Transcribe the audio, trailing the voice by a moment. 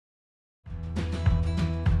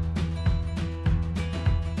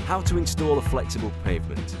How to install a flexible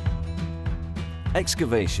pavement.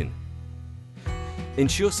 Excavation.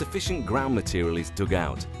 Ensure sufficient ground material is dug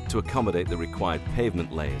out to accommodate the required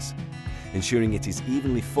pavement layers, ensuring it is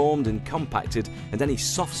evenly formed and compacted and any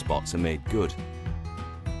soft spots are made good.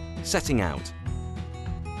 Setting out.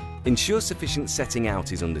 Ensure sufficient setting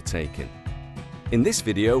out is undertaken. In this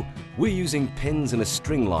video, we're using pins and a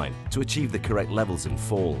string line to achieve the correct levels and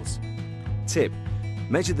falls. Tip: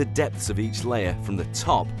 measure the depths of each layer from the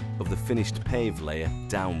top of the finished paved layer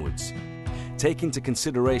downwards. Take into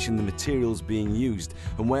consideration the materials being used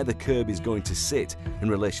and where the curb is going to sit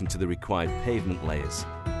in relation to the required pavement layers.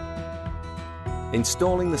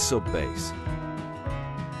 Installing the subbase.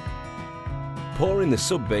 Pour in the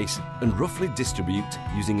subbase and roughly distribute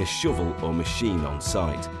using a shovel or machine on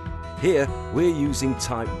site. Here we're using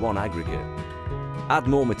Type 1 aggregate. Add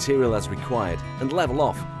more material as required and level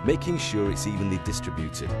off, making sure it's evenly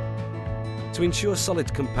distributed. To ensure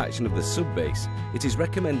solid compaction of the subbase, it is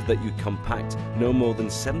recommended that you compact no more than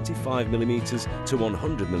 75mm to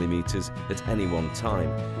 100mm at any one time.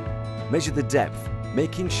 Measure the depth,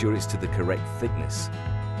 making sure it's to the correct thickness.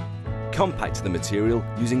 Compact the material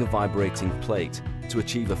using a vibrating plate to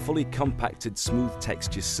achieve a fully compacted smooth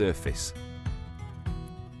texture surface.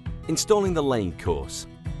 Installing the laying course.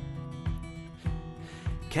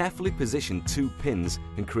 Carefully position 2 pins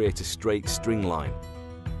and create a straight string line.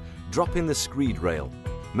 Drop in the screed rail.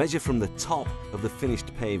 Measure from the top of the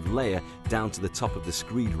finished paved layer down to the top of the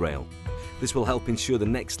screed rail. This will help ensure the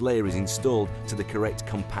next layer is installed to the correct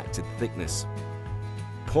compacted thickness.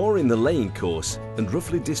 Pour in the laying course and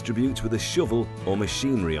roughly distribute with a shovel or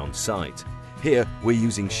machinery on site. Here we're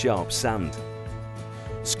using sharp sand.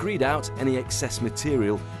 Screed out any excess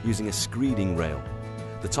material using a screeding rail,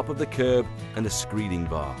 the top of the curb and a screeding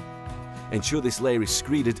bar. Ensure this layer is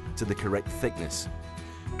screeded to the correct thickness.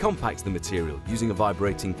 Compact the material using a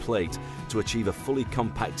vibrating plate to achieve a fully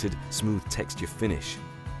compacted, smooth texture finish.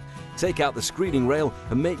 Take out the screeding rail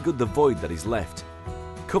and make good the void that is left.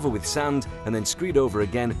 Cover with sand and then screed over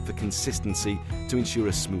again for consistency to ensure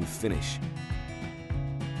a smooth finish.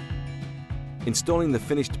 Installing the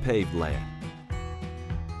finished paved layer.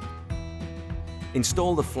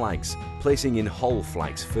 Install the flags, placing in hole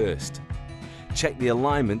flags first. Check the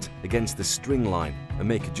alignment against the string line and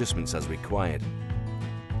make adjustments as required.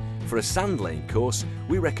 For a sand laying course,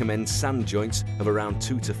 we recommend sand joints of around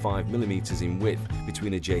 2 to 5mm in width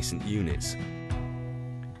between adjacent units.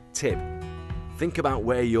 Tip: think about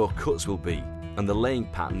where your cuts will be and the laying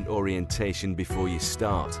pattern orientation before you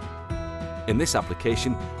start. In this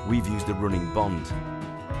application, we've used a running bond.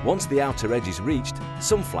 Once the outer edge is reached,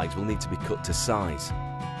 some flags will need to be cut to size.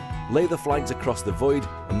 Lay the flags across the void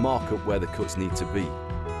and mark up where the cuts need to be.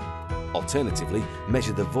 Alternatively,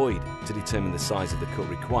 measure the void to determine the size of the cut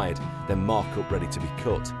required, then mark up ready to be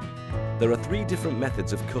cut. There are 3 different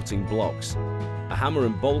methods of cutting blocks: a hammer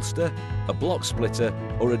and bolster, a block splitter,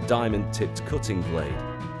 or a diamond-tipped cutting blade.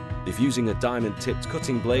 If using a diamond-tipped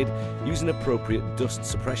cutting blade, use an appropriate dust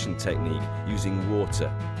suppression technique using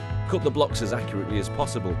water. Cut the blocks as accurately as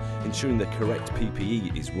possible, ensuring the correct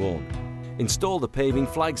PPE is worn. Install the paving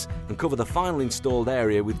flags and cover the final installed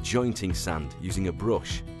area with jointing sand using a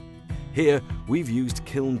brush. Here we've used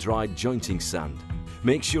kiln-dried jointing sand.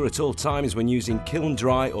 Make sure at all times when using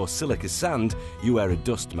kiln-dry or silica sand you wear a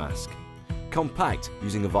dust mask. Compact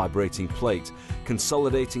using a vibrating plate,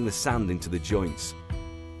 consolidating the sand into the joints.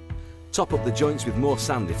 Top up the joints with more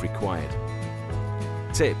sand if required.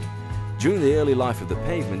 Tip: during the early life of the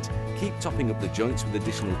pavement, keep topping up the joints with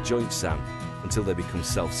additional joint sand until they become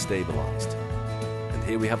self-stabilised. And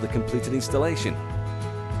here we have the completed installation.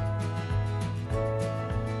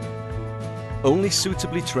 Only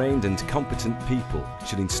suitably trained and competent people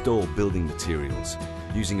should install building materials,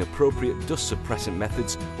 using appropriate dust suppressant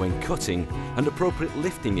methods when cutting and appropriate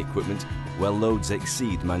lifting equipment where loads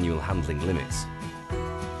exceed manual handling limits.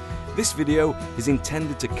 This video is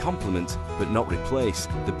intended to complement but not replace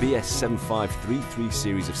the BS 7533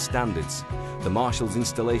 series of standards, the Marshall's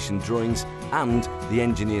installation drawings and the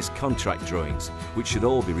engineer's contract drawings, which should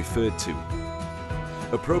all be referred to.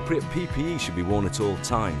 Appropriate PPE should be worn at all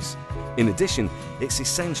times. In addition, it's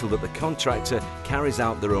essential that the contractor carries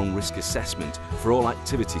out their own risk assessment for all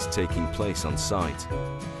activities taking place on site.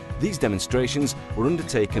 These demonstrations were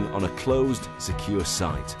undertaken on a closed, secure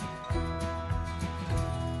site.